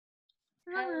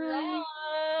Hello.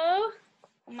 Oh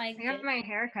my I got my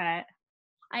hair cut.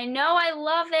 I know, I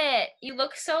love it. You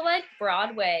look so like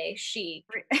Broadway chic.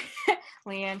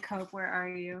 Leanne Cope, where are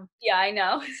you? Yeah, I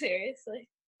know. Seriously.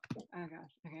 Oh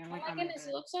gosh. Okay, I'm Oh like my on my goodness,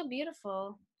 you bed. look so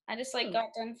beautiful. I just like Ooh.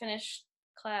 got done finished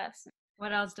class.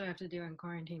 What else do I have to do in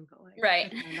quarantine but like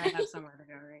Right. pretend I have somewhere to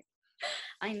go, right?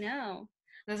 I know.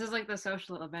 This is like the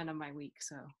social event of my week,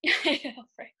 so I know,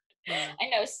 right. yeah. I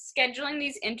know. Scheduling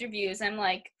these interviews, I'm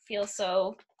like feel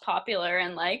so popular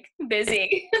and like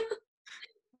busy.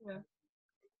 Yeah.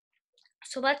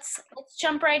 So let's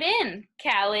jump right in.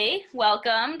 Kallee,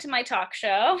 welcome to my talk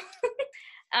show.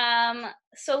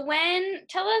 So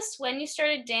tell us when you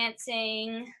started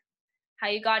dancing, how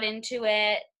you got into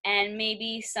it, and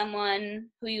maybe someone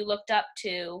who you looked up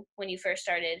to when you first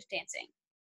started dancing.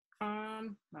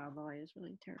 Wow, ballet is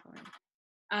really terrifying.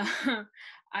 Uh,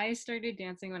 I started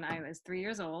dancing when I was 3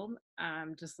 years old.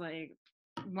 Just like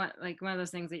one of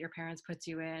those things that your parents puts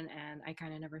you in, and I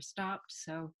kind of never stopped.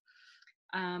 So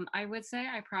I would say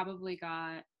I probably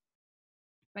got.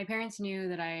 My parents knew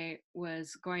that I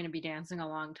was going to be dancing a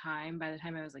long time by the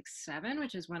time I was like 7,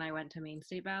 which is when I went to Maine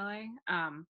State Ballet.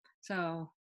 So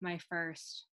my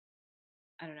first,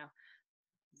 I don't know,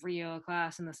 real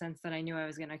class in the sense that I knew I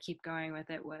was going to keep going with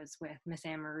it was with Miss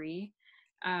Anne Marie.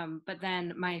 But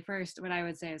then my first, what I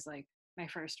would say is like my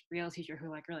first real teacher who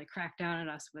like really cracked down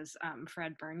at us was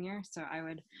Fred Bernier. So I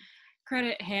would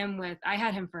credit him with, I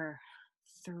had him for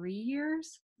 3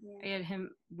 years. I had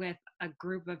him with a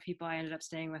group of people I ended up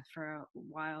staying with for a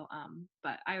while.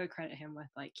 But I would credit him with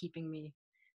like keeping me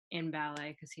in ballet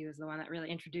because he was the one that really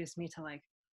introduced me to like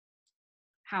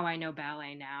how I know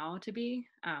ballet now to be,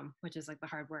 which is like the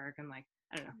hard work and like,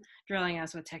 I don't know, drilling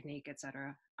us with technique,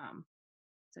 etc.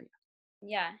 So yeah.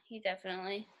 Yeah, he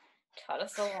definitely taught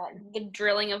us a lot. The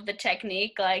drilling of the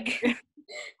technique, like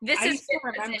this I is still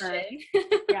good remember, position.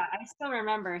 yeah, I still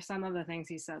remember some of the things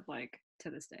he said like to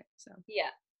this day. So Yeah.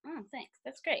 Oh, thanks.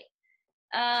 That's great.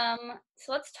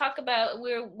 So let's talk about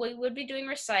we would be doing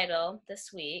recital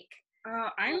this week.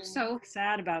 I'm so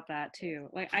sad about that too.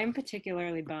 Like I'm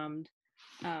particularly bummed.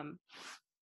 Um,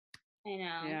 I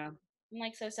know. yeah. I'm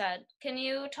like so sad. Can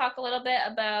you talk a little bit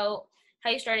about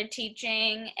how you started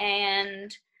teaching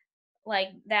and like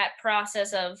that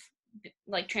process of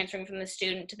like transferring from the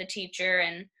student to the teacher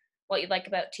and what you like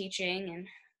about teaching and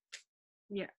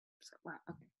Yeah. So, wow.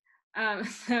 Okay.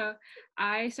 So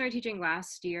I started teaching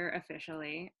last year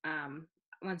officially.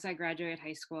 Once I graduated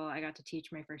high school, I got to teach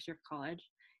my first year of college,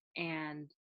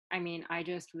 and I mean, I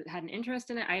just had an interest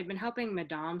in it. I had been helping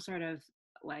Madame sort of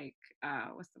like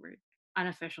what's the word?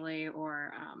 Unofficially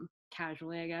or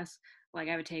casually, I guess. Like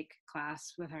I would take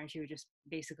class with her, and she would just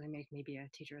basically make me be a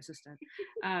teacher assistant,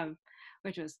 um,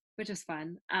 which was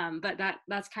fun. But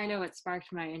that's kind of what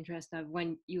sparked my interest of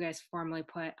when you guys formally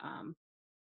put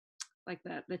like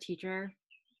the teacher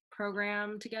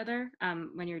program together.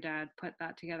 When your dad put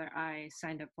that together, I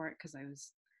signed up for it because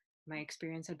my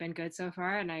experience had been good so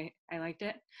far, and I liked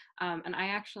it. And I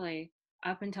actually,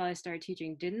 up until I started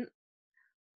teaching,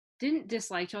 didn't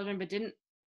dislike children, but didn't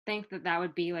think that that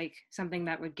would be like something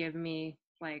that would give me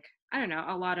like, I don't know,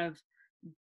 a lot of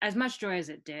as much joy as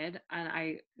it did. And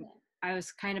I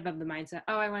was kind of the mindset,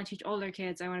 oh, I want to teach older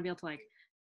kids. I want to be able to like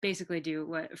basically do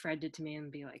what Fred did to me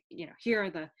and be like, here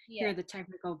yeah, are the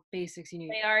technical basics you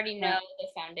need. they already know But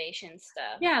the foundation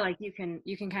stuff. yeah, like you can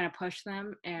kind of push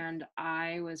them. And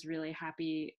I was really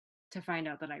happy to find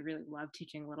out that I really love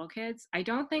teaching little kids. I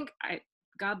don't think I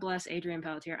God bless Adrienne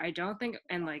Pelletier. I don't think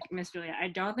and like Miss Julia, I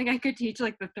don't think I could teach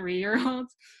like the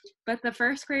 3-year-olds, but the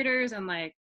first graders and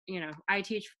like, I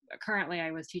teach currently I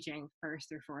was teaching first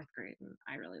through fourth grade and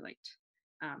I really liked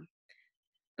um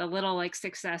the little like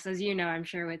success, as I'm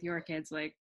sure with your kids,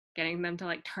 like getting them to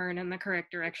like turn in the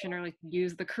correct direction or like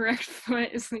use the correct foot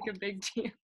is like a big deal.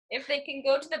 If they can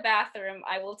go to the bathroom,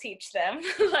 I will teach them.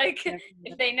 Like Yeah,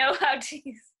 if they know how to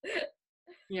use.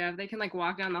 yeah, if they can like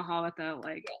walk down the hall without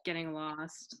like Yeah. getting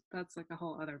lost, that's like a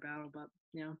whole other battle. But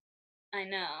I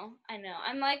know.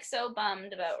 I'm like so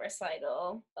bummed about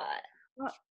recital, but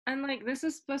well, and like this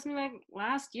is supposed to be like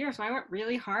last year, so I went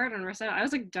really hard on recital. I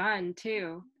was like done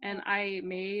too, and I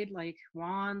made like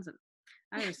wands, and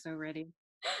I was so ready.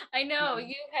 I know Yeah.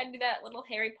 you had that little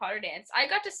Harry Potter dance. I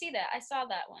got to see that. I saw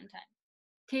that one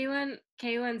time.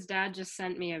 Kaylin's dad just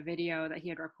sent me a video that he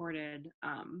had recorded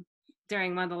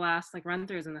during one of the last like run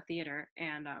throughs in the theater,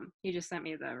 and he just sent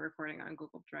me the recording on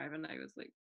Google Drive, and I was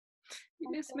like, I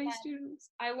I'm miss so my mad. students.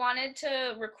 I wanted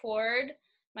to record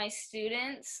my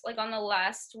students like on the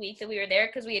last week that we were there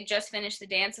because we had just finished the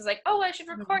dance. I was like, oh, I should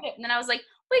record it. And then I was like,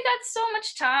 we got so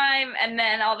much time. And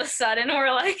then all of a sudden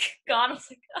we're like gone. I was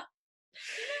like, oh.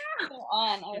 So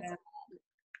on. I was Yeah.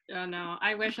 Oh no,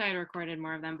 I wish I had recorded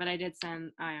more of them, but I did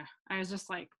send. I was just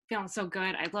like feeling so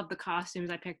good. I love the costumes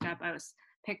I picked up. I was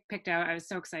picked out. I was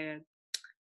so excited.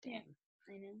 yeah, Damn.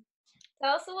 I know.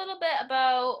 Tell us a little bit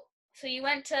about. So you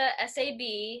went to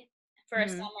SAB for a Hmm.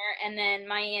 summer, and then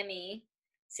Miami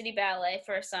City Ballet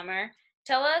for a summer.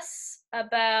 Tell us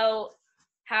about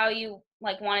how you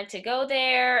like wanted to go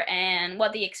there and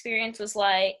what the experience was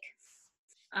like.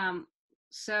 Um,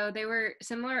 so they were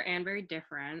similar and very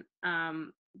different.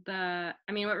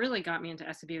 I mean, what really got me into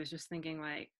SAB was just thinking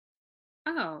like,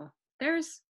 oh,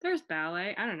 there's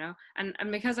ballet. I don't know, and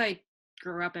because I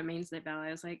grew up at Maine State Ballet,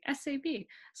 I was like SAB.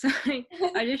 So I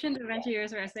auditioned a bunch of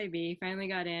years for SAB. Finally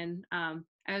got in. I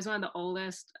was one of the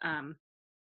oldest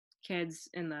kids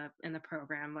in the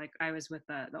program. Like I was with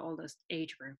the oldest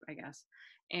age group, I guess,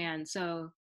 and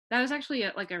so that was actually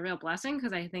like a real blessing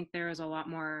because I think there was a lot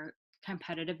more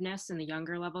competitiveness in the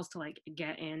younger levels to like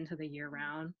get into the year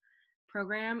round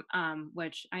program,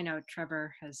 which I know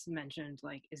Trevor has mentioned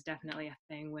like is definitely a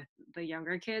thing with the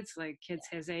younger kids, like kids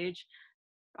his age,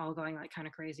 all going like kind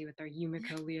of crazy with their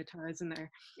Yumiko leotards and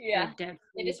their Yeah, dead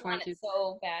they free just want it pointed.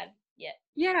 so bad. Yeah.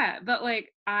 Yeah, but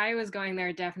like I was going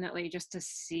there definitely just to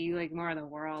see like more of the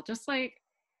world, just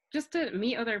to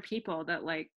meet other people that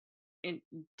like it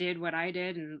did what I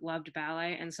did and loved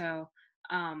ballet. And so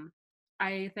um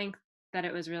I think that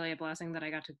it was really a blessing that I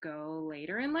got to go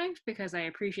later in life because I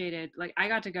appreciated like I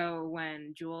got to go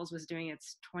when Jules was doing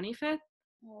its 25th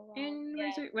Oh wow. Yeah.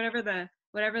 anniversary, whatever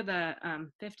the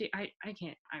 50. I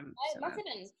can't, I'm It so must bad.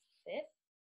 have been fifth.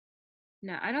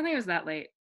 No, I don't think it was that late.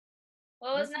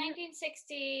 Well, it was Was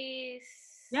it? 1960s.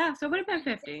 Yeah, so it would have been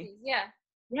 50. 1960s.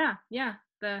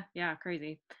 Yeah. Yeah,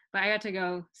 crazy. But I got to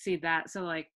go see that, so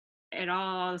like it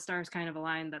all the stars kind of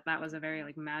aligned that that was a very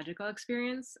like magical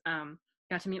experience.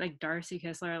 Got to meet like Darcy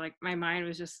Kistler. Like my mind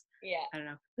was just, Yeah. I don't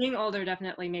know. Being older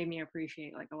definitely made me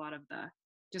appreciate like a lot of the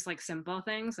just like simple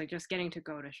things. Like just getting to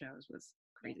go to shows was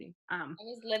Yeah. crazy. I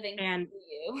was living And through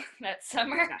you that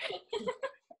summer. yeah,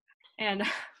 and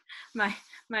my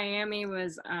Miami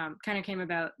was kind of came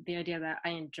about the idea that I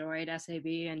enjoyed SAB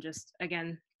and just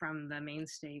again from the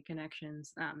mainstay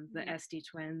connections, the Mhm. SD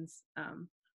twins,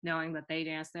 knowing that they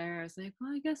dance there, I was like,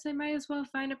 well, I guess I might as well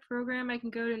find a program I can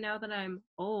go to now that I'm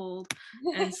old.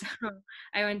 And so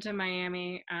I went to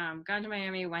Miami, got to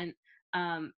Miami, went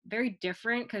very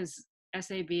different because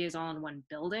SAB is all in one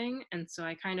building, and so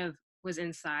I kind of was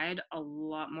inside a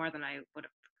lot more than I would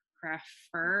have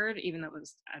preferred, even though it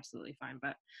was absolutely fine.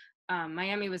 But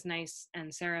Miami was nice,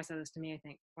 and Sarah said this to me. I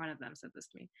think one of them said this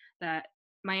to me that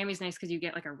Miami's nice because you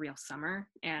get like a real summer,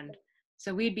 and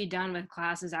so we'd be done with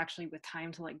classes actually with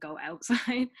time to like go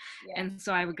outside, Yeah. and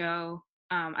so I would go.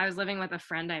 I was living with a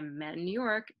friend I met in New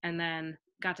York, and then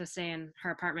got to stay in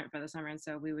her apartment for the summer, and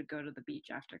so we would go to the beach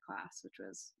after class, which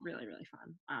was really really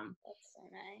fun. That's so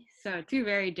nice. So two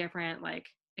very different like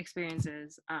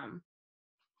experiences.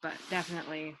 But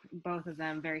definitely both of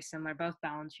them very similar, both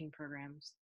balancing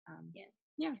programs. Um, Yeah.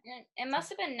 yeah. And it So. must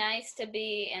have been nice to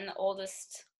be in the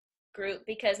oldest group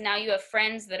because now you have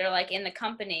friends that are like in the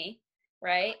company,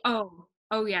 right?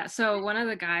 Oh yeah. So one of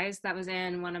the guys that was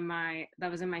in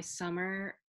my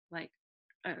summer like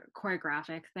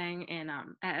choreographic thing in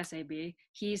at SAB.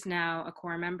 He's now a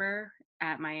core member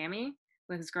at Miami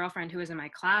with his girlfriend who was in my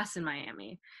class in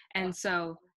Miami, Oh, and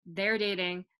so they're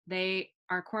dating. They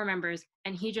are core members,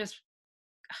 and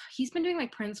he's been doing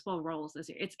like principal roles this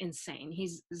year. It's insane.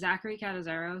 He's Zachary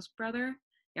Catazaro's brother,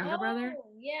 younger brother. oh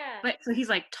yeah. But so he's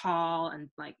like tall and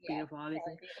like Yeah, beautiful, obviously.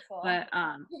 probably beautiful.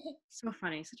 But so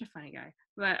funny, such a funny guy.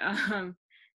 But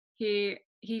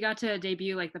he got to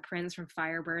debut like the Prince from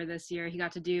Firebird this year. He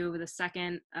got to do the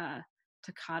second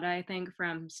toccata, I think,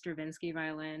 from Stravinsky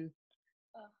violin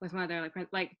Oh, with one of their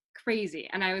like crazy.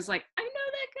 And I was like, I know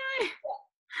that guy.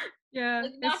 yeah. Yeah,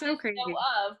 Like it's not so just know crazy.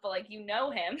 of, but like you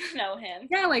know him, know him.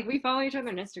 Yeah, like we follow each other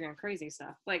on Instagram, crazy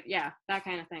stuff. Like, yeah, that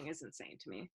kind of thing is insane to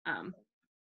me.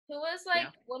 Who was like Yeah.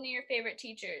 one of your favorite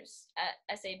teachers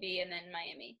at SAB and then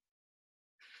Miami?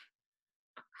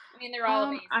 I mean, they're all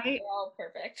amazing. I They're all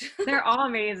perfect. they're all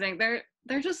amazing. They're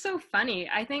just so funny.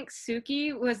 I think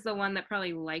Suki was the one that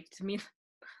probably liked me,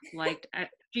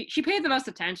 she paid the most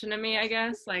attention to me, I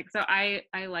guess. Like, so I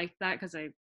liked that because I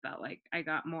felt like I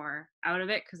got more out of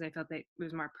it because I felt that it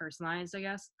was more personalized, I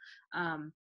guess.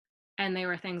 Um, and they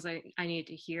were things I needed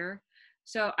to hear.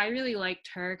 So I really liked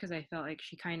her because I felt like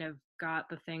she kind of got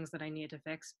the things that I needed to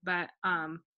fix. But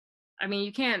I mean,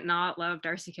 you can't not love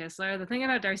Darcy Kistler. The thing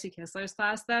about Darcy Kistler's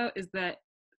class, though, is that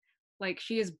like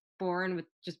she is born with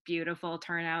just beautiful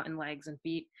turnout and legs and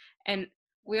feet. And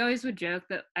we always would joke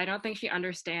that I don't think she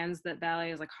understands that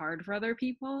ballet is like hard for other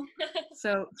people.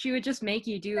 So she would just make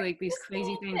you do like these Just crazy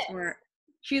little things bits. where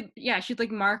she'd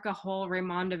like mark a whole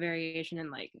Raymonda variation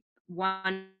in like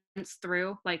once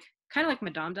through, like kind of like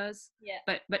Madame does. Yeah.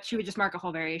 But she would just mark a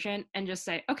whole variation and just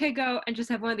say, okay, go, and just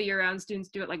have one of the year-round students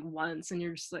do it like once, and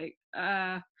you're just like,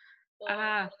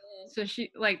 Oh, so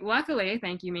she like luckily,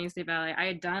 thank you, Maine State Ballet, I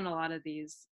had done a lot of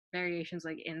these variations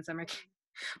like in summer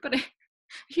but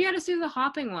she had us do the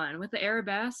hopping one with the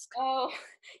arabesque. oh,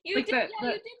 you Like did. Yeah,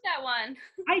 you did that one.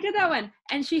 I did that one,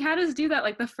 and she had us do that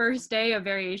like the first day of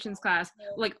variations class,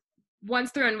 Oh, like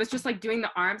once through, and was just like doing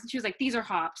the arms, and she was like, "These are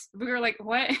hops." We were like,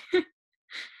 "What?"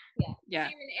 yeah. Yeah,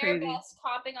 So you're an crazy. arabesque,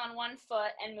 hopping on one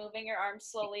foot and moving your arms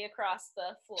slowly across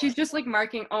the She's floor. just like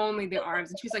marking only the arms,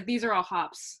 and she's like, "These are all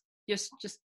hops." Just,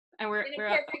 and In a we're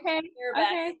like, perfect okay,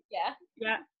 arabesque. okay, Yeah.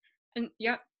 yeah, and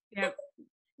yep, and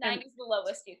 90 is the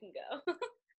lowest you can go.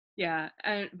 yeah,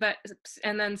 and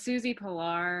then Susie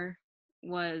Pilar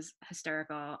was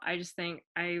hysterical. I just think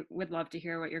I would love to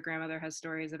hear what your grandmother has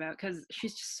stories about because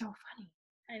she's just so funny.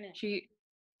 I know. She,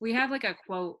 we have like a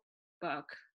quote book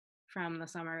from the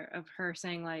summer of her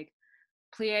saying like,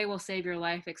 "Plie will save your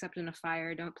life, except in a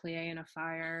fire. Don't plie in a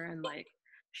fire." And like,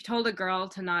 she told a girl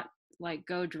to not like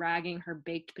go dragging her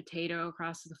baked potato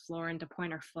across the floor and to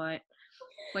point her foot,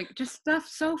 like just stuff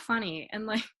so funny, and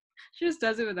like she just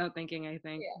does it without thinking, I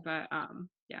think. Yeah. But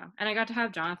yeah, and I got to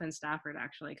have Jonathan Stafford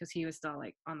actually because he was still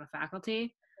like on the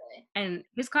faculty, Really. and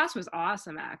his class was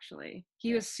awesome. Actually, he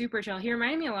Yeah. was super chill. He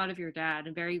reminded me a lot of your dad,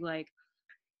 and very like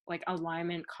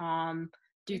alignment, calm,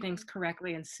 do things Mhm.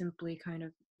 correctly and simply, kind of.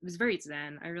 It was very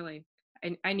zen.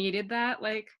 I needed that,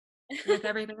 like with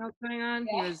everything else going on.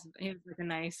 Yeah. He was like a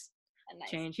nice A nice.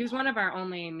 change. He was one of our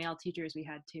only male teachers we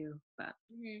had too, but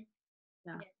Mhm.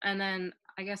 yeah. Yeah. And then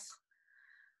I guess,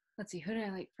 let's see, who did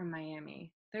I like from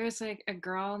Miami? There's like a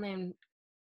girl named,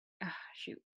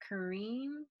 shoot,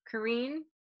 Corinne,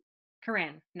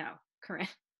 no, Corinne.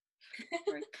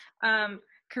 um,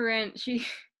 Corinne,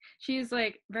 she's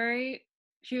like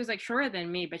she was like shorter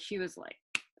than me, but she was like,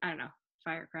 I don't know,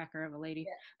 firecracker of a lady.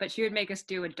 Yeah. But she would make us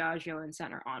do adagio and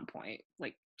center on point,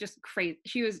 like just crazy.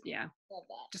 She was, yeah, Love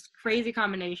that. just crazy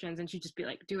combinations, and she'd just be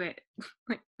like, do it,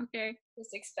 like okay,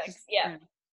 Just expects. just Yeah. yeah.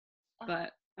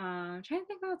 But trying to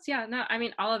think what else. Yeah, no, I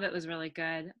mean all of it was really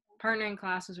good. Partnering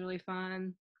class was really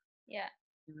fun. Yeah.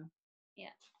 You know. Yeah.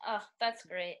 Oh, that's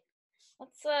great.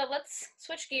 Let's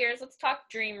switch gears. Let's talk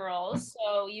dream roles.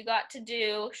 So you got to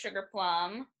do Sugar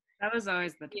Plum That was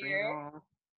always the dream here. role.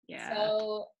 Yeah.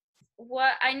 So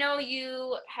what I know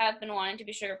you have been wanting to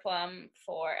be Sugar Plum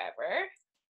forever.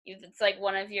 It's like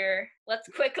one of your let's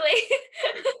quickly.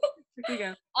 Quickly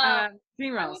go. um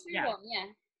Dream Start roles. with Sugar Yeah. Plum, yeah.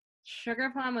 Sugar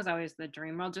Plum was always the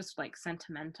dream role, just like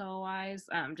sentimental wise.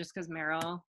 Just because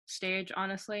Meryl stage,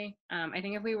 honestly. I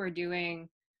think if we were doing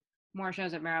more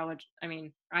shows at Meryl, which I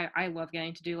mean, I love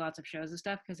getting to do lots of shows and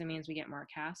stuff because it means we get more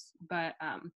casts. But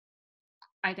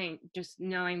I think just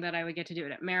knowing that I would get to do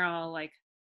it at Meryl, like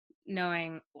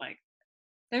knowing like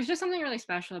there's just something really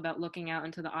special about looking out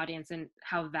into the audience and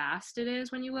how vast it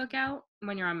is when you look out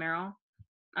when you're on Meryl.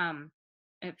 Um,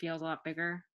 it feels a lot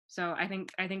bigger. So I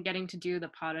think getting to do the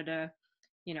pas de,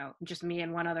 just me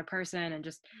and one other person, and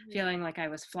just Mhm. feeling like I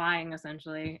was flying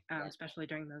essentially, Yeah. especially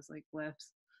during those like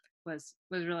lifts, was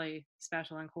really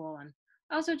special and cool. And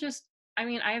also just, I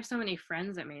mean, I have so many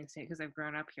friends at Maine State because I've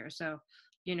grown up here. So,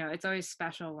 it's always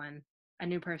special when a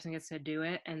new person gets to do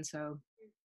it. And so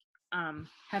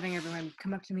having everyone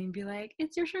come up to me and be like,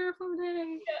 "It's your Sugar Plum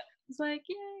day." Yeah. It's like,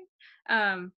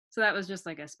 yay. So that was just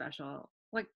like a special,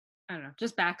 like, I don't know,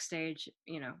 just backstage,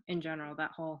 in general, the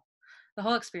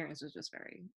whole experience was just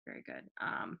very, very good.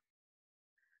 And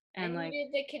And you like,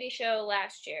 did the kitty show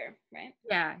last year, right?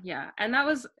 yeah. And that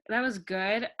was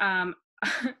good. I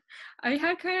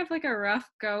had kind of like a rough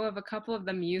go of a couple of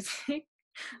the music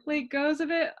like goes of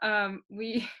it.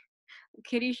 We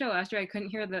Kitty show last year, I couldn't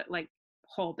hear the like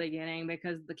whole beginning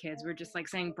because the kids were just like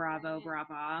saying bravo,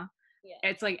 brava. Yeah.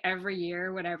 It's like every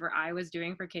year, whatever I was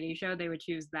doing for Kitty show, they would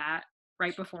choose that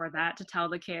right before that to tell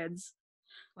the kids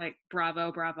like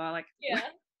bravo, brava, like. Yeah.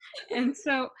 And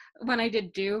so when I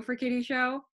did do for Kitty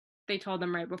show, they told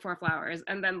them right before flowers,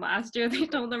 and then last year they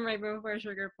told them right before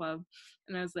Sugar Plum,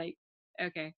 and I was like,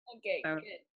 okay. Okay, So, good.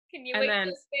 Can you and wait then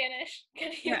till Spanish?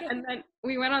 Can yeah, you and then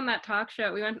we went on that talk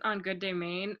show. We went on Good Day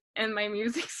Maine, and my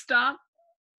music stopped.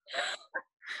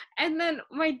 And then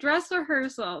my dress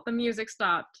rehearsal, the music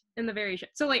stopped in the variation.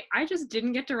 So like I just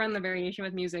didn't get to run the variation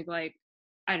with music like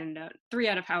I don't know, 3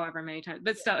 out of however many times.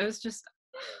 But still, it was just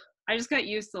I just got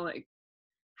used to like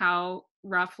how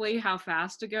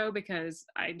fast to go because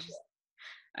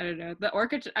I don't know. The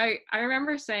orchestra. I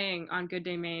remember saying on Good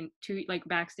Day Maine to like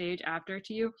backstage after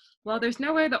to you, well, there's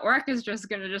no way the orchestra's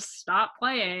gonna just stop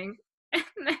playing, and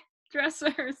the dress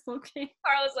rehearsal came.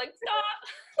 Carla's like,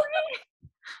 stop.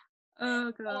 Oh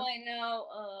Oh, god. I know.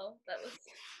 Oh, that was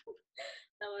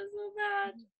that was so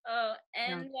bad. Oh,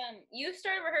 Yeah. and you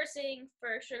started rehearsing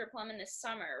for Sugar Plum in the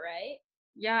summer, right?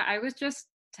 Yeah. I was just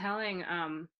telling.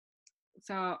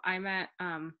 So I met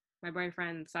my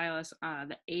boyfriend Silas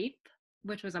the 8th,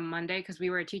 which was a Monday because we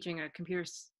were teaching a computer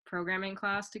programming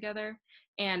class together,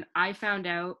 and I found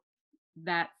out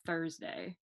that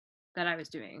Thursday that I was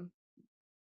doing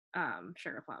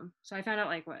Sugar Plum. So I found out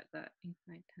like what, the 8th,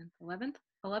 9th, 10th,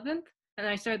 11th, and then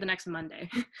I started the next Monday.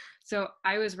 So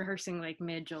I was rehearsing like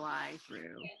mid-July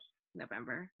through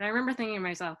November. And I remember thinking to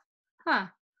myself, huh,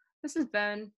 this has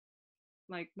been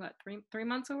like what, three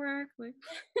months of work? Like,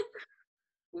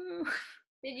 woo.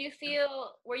 Did you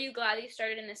feel, were you glad you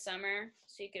started in the summer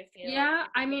so you could feel like Yeah, you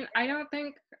I could mean, I don't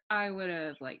think I would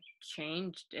have like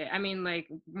changed it. I mean, like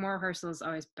more rehearsal is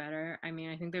always better. I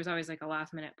mean, I think there's always like a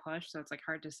last minute push, so it's like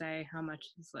hard to say how much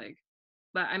is like.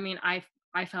 But I mean, I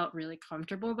felt really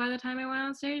comfortable by the time I went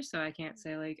on stage, so I can't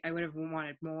say like I would have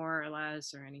wanted more or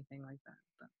less or anything like that.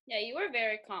 But Yeah, you were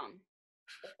very calm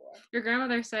before. your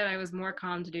grandmother said I was more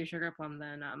calm to do Sugar Plum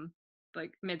than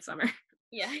like Midsummer.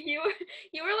 Yeah, you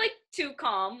were like too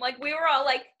calm. Like we were all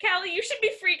like, Kallee, you should be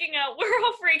freaking out. We're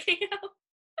all freaking out.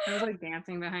 I was like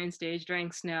dancing behind stage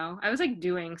during snow. I was like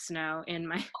doing snow in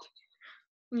my.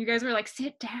 You guys were like,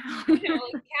 sit down. You know,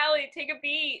 like Kallee, take a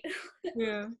beat.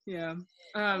 Yeah, yeah.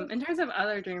 In terms of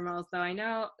other dream roles, though, I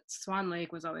know Swan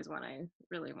Lake was always one I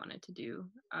really wanted to do.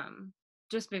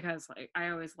 Just because like I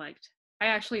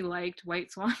actually liked White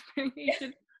Swan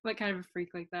Variation, like kind of a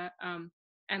freak like that.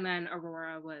 And then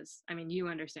Aurora was, I mean, you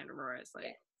understand Aurora is like,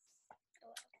 Yes,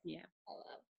 yeah. I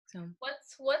love. So,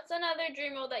 What's another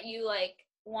dream role that you like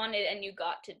wanted and you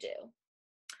got to do?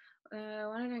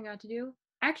 what did I got to do?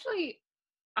 Actually,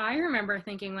 I remember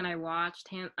thinking when I watched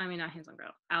I mean not Hands on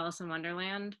Girl, Alice in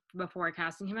Wonderland before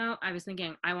casting came out, I was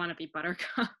thinking I want to be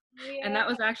Buttercup. And Yeah. that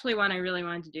was actually one I really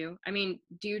wanted to do. I mean,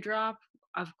 Dewdrop,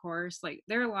 of course, like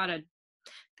there were a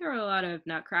lot of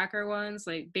Nutcracker ones,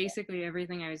 like basically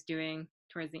everything I was doing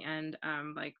towards the end,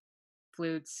 like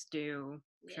flutes, stew,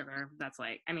 Yeah. sugar, that's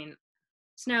like, I mean,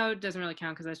 Snow doesn't really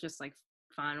count because that's just like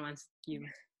fun once you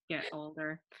get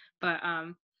older. But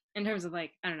in terms of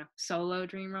like, I don't know, solo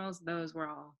dream roles, those were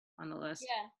all on the list.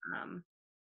 Yeah. Um,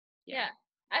 yeah. Yeah.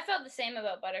 I felt the same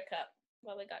about Buttercup.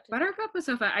 Well, we got to do. Buttercup was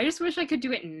so fun. I just wish I could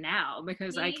do it now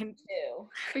because I Me can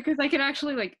too.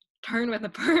 actually like turn with a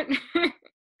partner.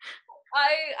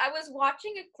 I was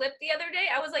watching a clip the other day.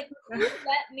 I was like, who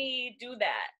let me do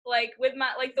that? Like with my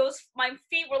like those my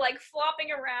feet were like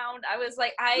flopping around. I was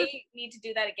like, I need to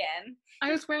do that again.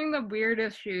 I was wearing the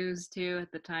weirdest shoes too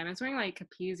at the time. I was wearing like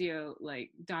Capezio, like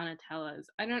Donatellas.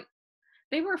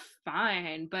 They were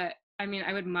fine, but I mean,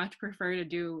 I would much prefer to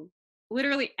do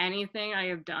literally anything I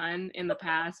have done in the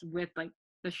past with like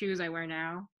the shoes I wear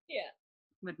now. Yeah.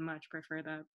 Would much prefer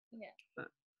that. Yeah. But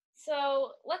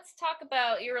So let's talk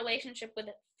about your relationship with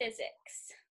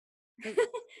physics.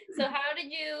 So how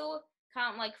did you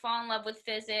like fall in love with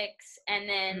physics, and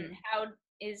then mm, how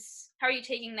are you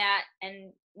taking that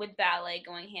and with ballet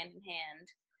going hand in hand?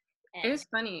 it And was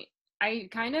funny. I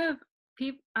kind of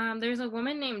there's a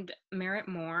woman named Merritt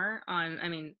Moore on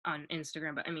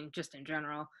Instagram, but I mean just in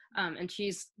general. And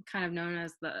she's kind of known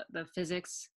as the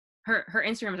physics. Her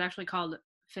Instagram is actually called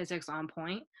Physics on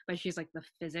Point, but she's like the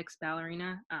physics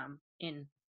ballerina in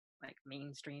like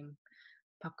mainstream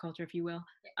pop culture, if you will.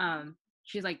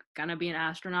 She's like gonna be an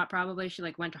astronaut probably. She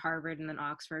like went to Harvard and then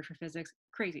Oxford for physics.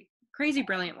 Crazy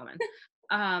brilliant woman.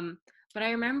 Um, but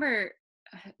I remember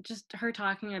just her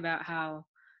talking about how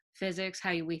physics,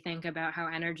 how we think about how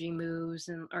energy moves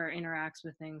and or interacts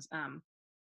with things,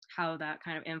 how that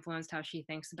kind of influenced how she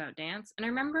thinks about dance. And I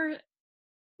remember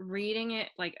reading it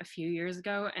like a few years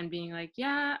ago and being like,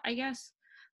 yeah, I guess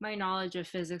my knowledge of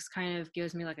physics kind of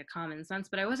gives me like a common sense,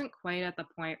 but I wasn't quite at the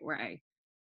point where I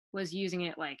was using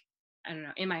it like, I don't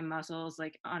know, in my muscles,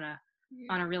 like on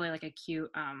a really like acute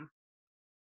I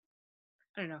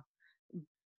don't know,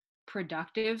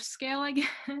 productive scale, I guess.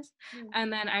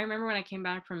 And then I remember when I came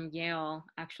back from Yale,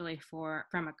 actually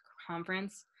from a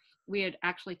conference, we had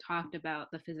actually talked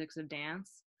about the physics of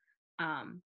dance.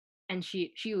 Um, and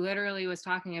she literally was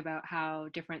talking about how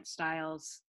different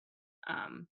styles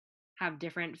um, have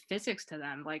different physics to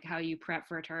them, like how you prep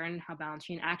for a turn, how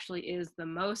balancing actually is the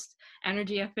most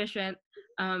energy efficient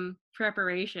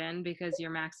preparation because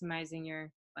you're maximizing your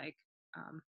like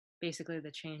basically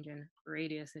the change in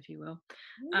radius, if you will.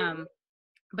 Um,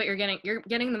 but you're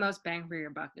getting the most bang for your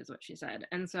buck is what she said.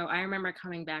 And so I remember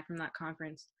coming back from that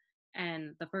conference,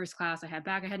 and the first class I had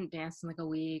back, I hadn't danced in like a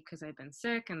week because I'd been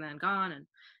sick and then gone and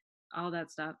all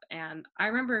that stuff. And I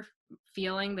remember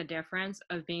feeling the difference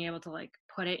of being able to like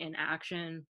put it in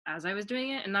action as I was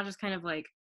doing it, and not just kind of like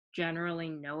generally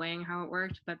knowing how it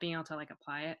worked, but being able to like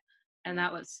apply it. And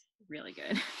that was really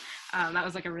good. That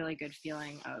was like a really good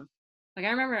feeling of like, I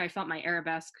remember I felt my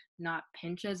arabesque not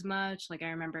pinch as much. Like I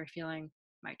remember feeling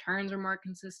my turns were more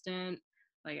consistent.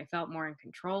 Like I felt more in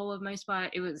control of my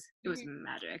spot. It was Mhm.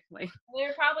 magic. Like We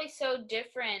were probably so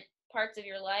different parts of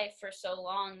your life for so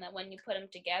long that when you put them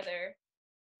together,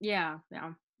 yeah, yeah.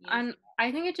 you And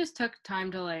I think it just took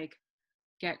time to like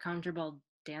get comfortable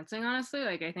dancing, honestly.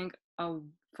 Like I think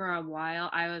for a while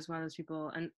I was one of those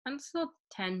people, and still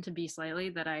tend to be slightly,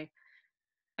 that I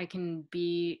can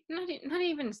be not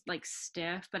even like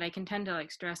stiff, but I can tend to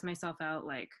like stress myself out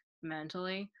like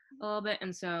mentally a little bit.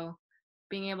 And so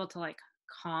being able to like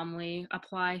calmly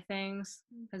apply things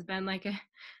has been like a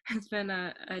has been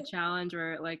a challenge,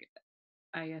 or like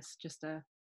I guess just a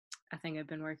thing I've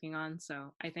been working on.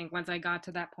 So I think once I got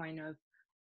to that point of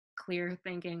clear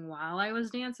thinking while I was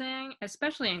dancing,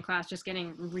 especially in class, just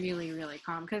getting really, really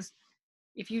calm. Because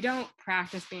if you don't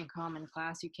practice being calm in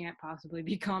class, you can't possibly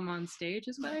be calm on stage,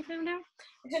 is what I found out.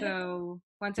 So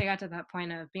once I got to that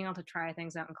point of being able to try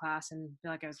things out in class and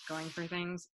feel like I was going for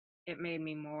things, it made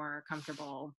me more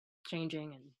comfortable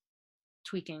changing and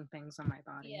tweaking things on my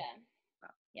body. yeah, So,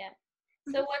 yeah.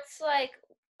 So what's like,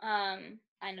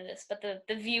 I know this, but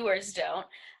the viewers don't,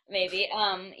 maybe,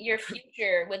 your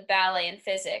future with ballet and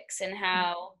physics, and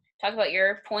how, talk about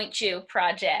your point shoe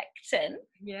project, and I'm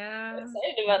yeah,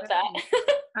 excited about exactly.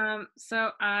 that.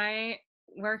 So I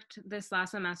worked this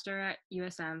last semester at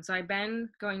USM. So I've been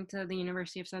going to the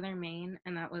University of Southern Maine,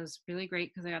 and that was really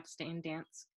great because I got to stay in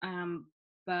dance.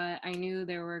 But I knew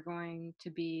there were going to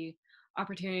be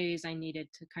opportunities I needed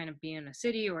to kind of be in a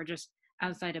city or just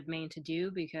outside of Maine to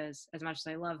do, because as much as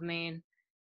I love Maine,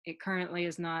 it currently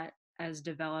is not as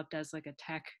developed as like a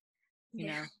tech, you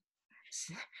Yeah. know,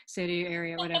 city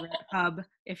area, whatever, hub,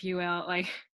 if you will, like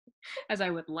as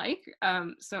I would like.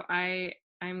 So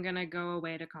I'm gonna go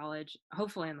away to college,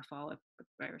 hopefully in the fall if the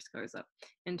virus goes up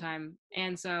in time.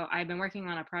 And so I've been working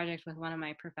on a project with one of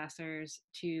my professors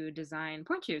to design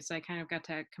point shoes. So I kind of got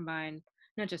to combine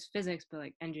not just physics but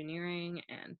like engineering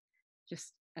and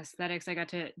just aesthetics. I got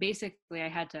to basically I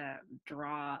had to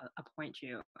draw a point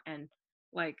shoe, and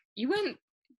like you wouldn't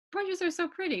point shoes are so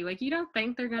pretty. Like you don't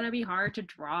think they're gonna be hard to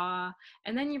draw,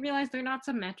 and then you realize they're not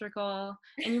symmetrical,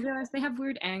 and you realize they have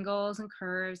weird angles and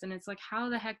curves, and it's like, how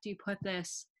the heck do you put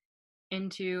this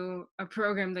into a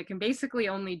program that can basically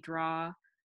only draw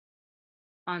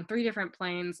on three different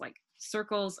planes, like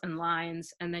circles and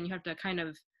lines, and then you have to kind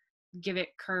of give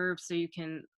it curves so you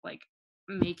can like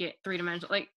make it three-dimensional.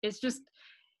 Like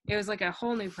it was like a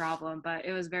whole new problem, but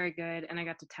it was very good, and I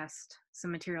got to test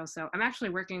some materials. So I'm actually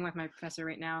working with my professor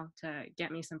right now to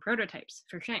get me some prototypes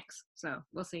for shanks. So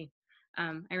we'll see.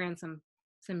 I ran some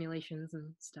simulations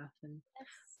and stuff, and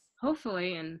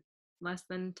hopefully in less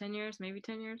than 10 years, maybe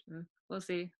 10 years, we'll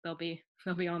see. They'll be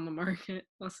on the market.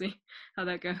 We'll see how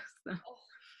that goes. So.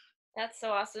 That's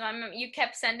so awesome. You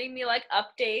kept sending me like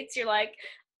updates. You're like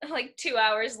 2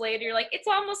 hours later, you're like, it's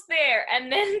almost there,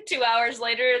 and then 2 hours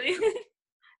later,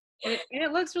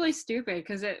 It looks really stupid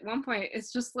because at one point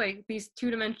it's just like these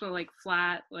two-dimensional like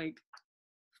flat like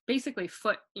basically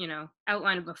foot,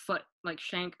 outline of a foot, like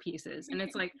shank pieces. And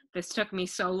it's like, this took me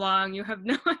so long. You have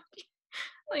no idea.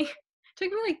 Like, it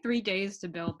took me like 3 days to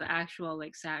build the actual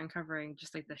like satin covering,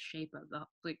 just like the shape of the,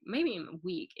 like maybe even a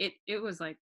week. It was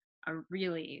like a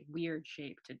really weird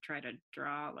shape to try to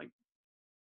draw. Like,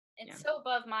 yeah. it's so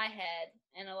above my head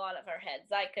and a lot of our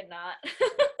heads. I could not.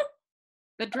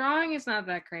 The drawing is not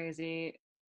that crazy.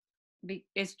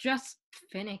 It's just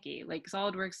finicky. Like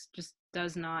SolidWorks just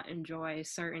does not enjoy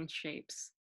certain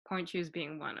shapes, point shoes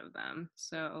being one of them.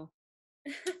 So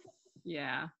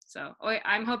yeah. So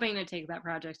I'm hoping to take that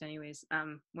project anyways,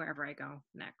 wherever I go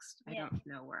next. I Yeah, don't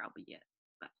know where I'll be yet,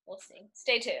 but we'll see.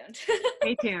 Stay tuned.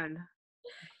 stay tuned.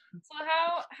 So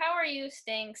how are you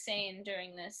staying sane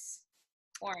during this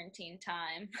quarantine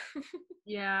time?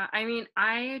 Yeah, I mean,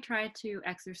 I try to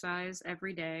exercise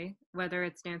every day, whether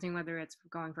it's dancing, whether it's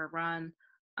going for a run.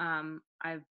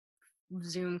 I've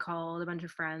Zoom called a bunch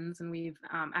of friends, and we've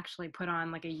actually put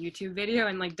on like a YouTube video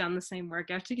and like done the same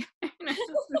workout together.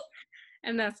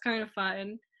 And that's kind of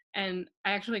fun. And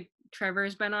I actually,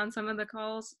 Trevor's been on some of the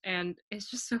calls, and it's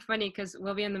just so funny because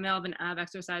we'll be in the middle of an ab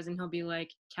exercise, and he'll be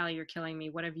like, "Kallee, you're killing me.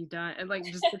 What have you done?" And like,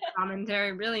 just the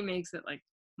commentary really makes it like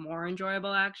more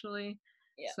enjoyable, actually.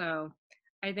 Yeah. So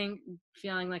I think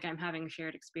feeling like I'm having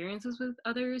shared experiences with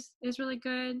others is really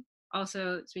good.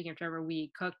 Also, speaking of Trevor,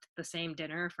 we cooked the same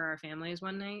dinner for our families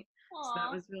one night, so that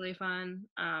Aw. was really fun.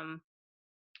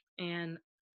 And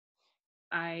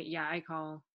I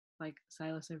call like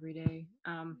Silas every day.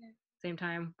 Yeah. Same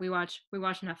time we watch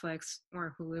Netflix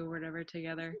or Hulu or whatever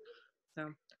together. So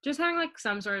just having like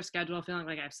some sort of schedule, feeling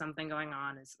like I have something going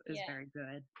on is Yeah. very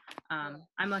good. Yeah.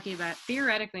 I'm lucky that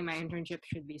theoretically my internship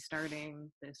should be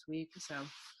starting this week, so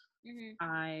Mhm.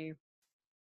 I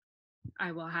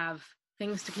I will have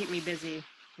things to keep me busy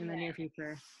in the near Right.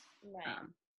 future. Right.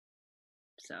 Um,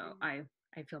 so Mhm.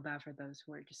 I feel bad for those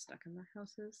who are just stuck in their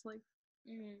houses like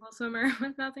Mhm. all summer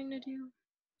with nothing to do.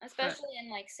 But Especially in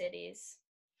like cities.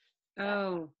 That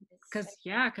oh, is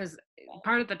because bad.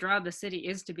 part of the draw of the city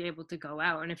is to be able to go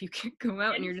out, and if you can't go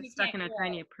out and And you're if you just stuck can't in a go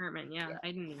tiny out, apartment, yeah, yeah. I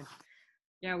didn't even.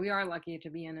 Yeah, we are lucky to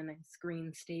be in a nice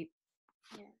green state.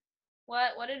 Yeah.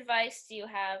 What advice do you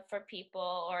have for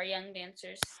people or young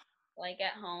dancers like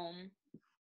at home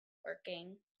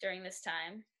working during this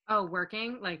time? Oh,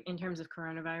 working like in terms of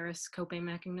coronavirus coping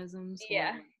mechanisms, or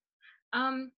Yeah.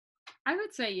 um, I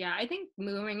would say yeah. I think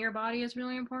moving your body is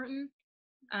really important.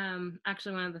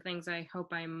 Actually, one of the things I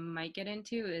hope I might get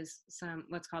into is some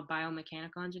what's called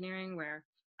biomechanical engineering, where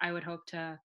I would hope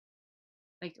to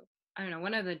like I don't know,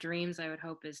 one of the dreams I would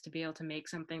hope is to be able to make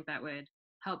something that would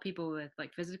help people with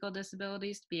like physical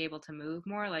disabilities to be able to move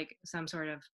more, like some sort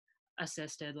of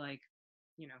assisted like,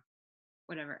 you know,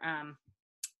 whatever,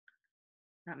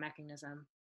 not mechanism,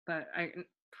 but I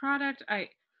product I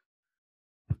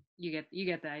you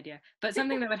get the idea. But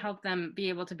something that would help them be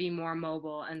able to be more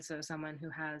mobile, and so someone who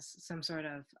has some sort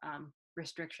of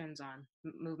restrictions on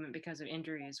movement because of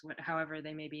injuries, however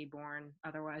they may be born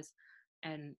otherwise,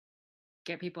 and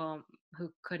get people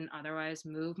who couldn't otherwise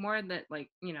move more, that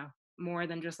like more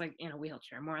than just like in a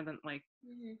wheelchair, more than like.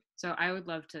 Mhm. So I would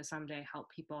love to someday help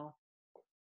people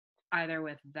either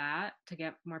with that to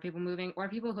get more people moving, or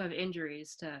people who have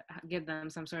injuries to give them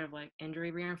some sort of like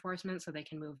injury reinforcement so they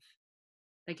can move,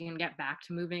 they can get back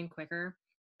to moving quicker.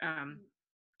 um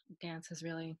Dance is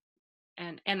really,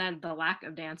 and then the lack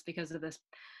of dance because of this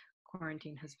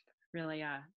quarantine has really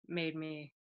made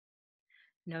me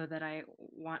know that I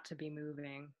want to be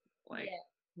moving, like Yeah.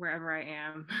 wherever I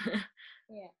am.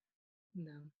 Yeah.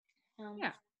 No. Um,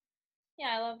 Yeah. yeah,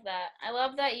 I love that. I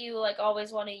love that you like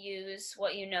always want to use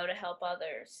what you know to help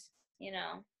others. You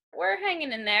know, we're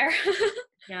hanging in there.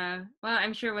 Yeah. Well,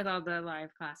 I'm sure with all the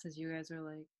live classes, you guys are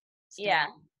like Yeah,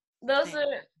 staying, those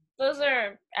staying. are those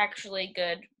are actually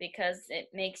good because it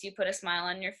makes you put a smile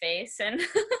on your face and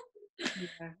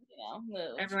Yeah.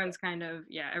 move. Everyone's kind of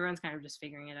just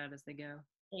figuring it out as they go.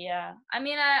 Yeah, I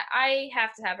mean, I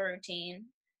have to have a routine,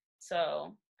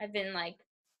 so I've been like,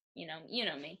 you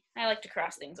know me. I like to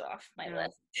cross things off my Yeah.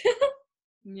 list.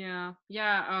 Yeah.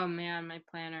 Yeah. Oh man, my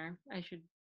planner.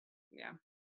 Yeah.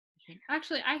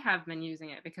 Actually, I have been using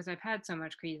it because I've had so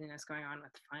much craziness going on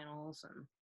with finals, and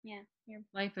Yeah, you're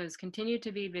life has continued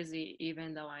to be busy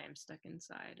even though I am stuck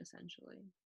inside essentially.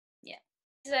 yeah.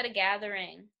 This is at a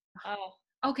gathering. Oh,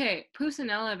 Okay,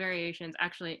 Pusinella Variations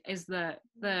actually is the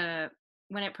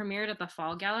when it premiered at the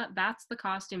Fall Gala, that's the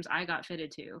costumes I got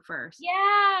fitted to first.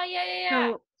 yeah, yeah, yeah,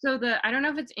 yeah. So the I don't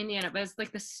know if it's Indiana, but it's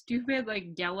like the stupid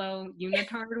like yellow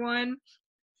unitard one.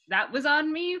 That was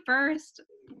on me first.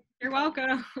 You're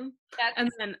welcome. And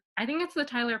That's then I think it's the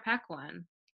Tyler Peck one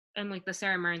and like the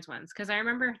Sarah Mearns ones, because I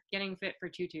remember getting fit for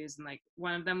tutus and like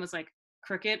one of them was like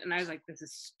crooked and I was like, this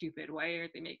is stupid. Why are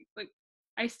they making like,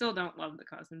 I still don't love the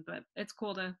costume, but it's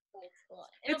cool to that's cool.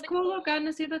 It'll it's be cool to cool. have gotten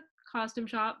to see the costume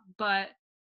shop, but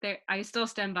I still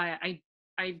stand by it.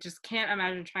 I just can't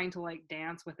imagine trying to like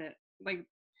dance with it. Like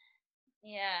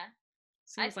Yeah.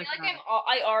 I seems feel like like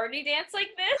I already dance like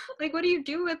this. like what do you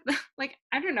do with like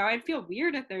I don't know. I'd feel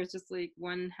weird if there's just like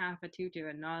one half a tutu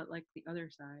and not like the other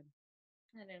side.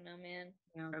 I don't know, man.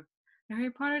 Of Harry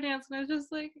Potter dance, and I was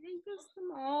just like, I miss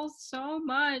them all so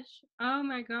much. Oh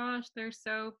my gosh, they're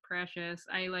so precious.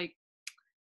 I like,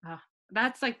 uh,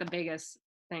 that's like the biggest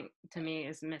thing to me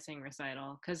is missing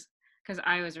recital, because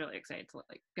I was really excited to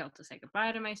like be able to say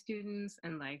goodbye to my students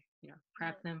and like Yeah.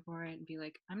 prep them for it and be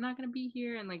like, I'm not gonna be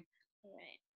here, and like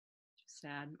Right. just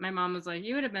sad. My mom was like,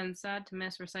 you would have been sad to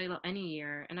miss recital any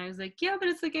year, and I was like, yeah, but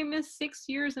it's like I missed 6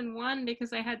 years in one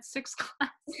because I had six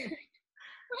classes.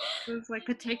 It was like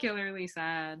particularly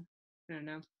sad. I don't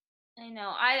know. I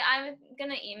know. I'm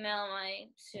gonna email my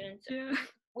students. Yeah.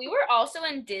 We were also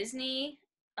in Disney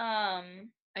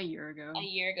A year ago. a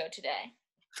year ago today.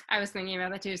 I was thinking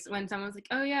about that too. So when someone was like,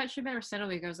 "Oh yeah, it should have been recital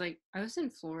week," I was like, "I was in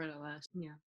Florida last."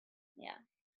 Yeah. Yeah.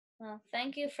 Well,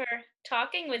 thank you for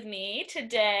talking with me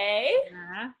today.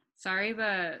 Yeah. Sorry,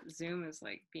 the Zoom is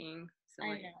like being I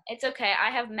silly. know. It's okay.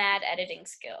 I have mad editing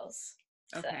skills.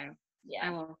 So, Okay.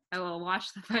 yeah. I will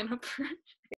watch the final part.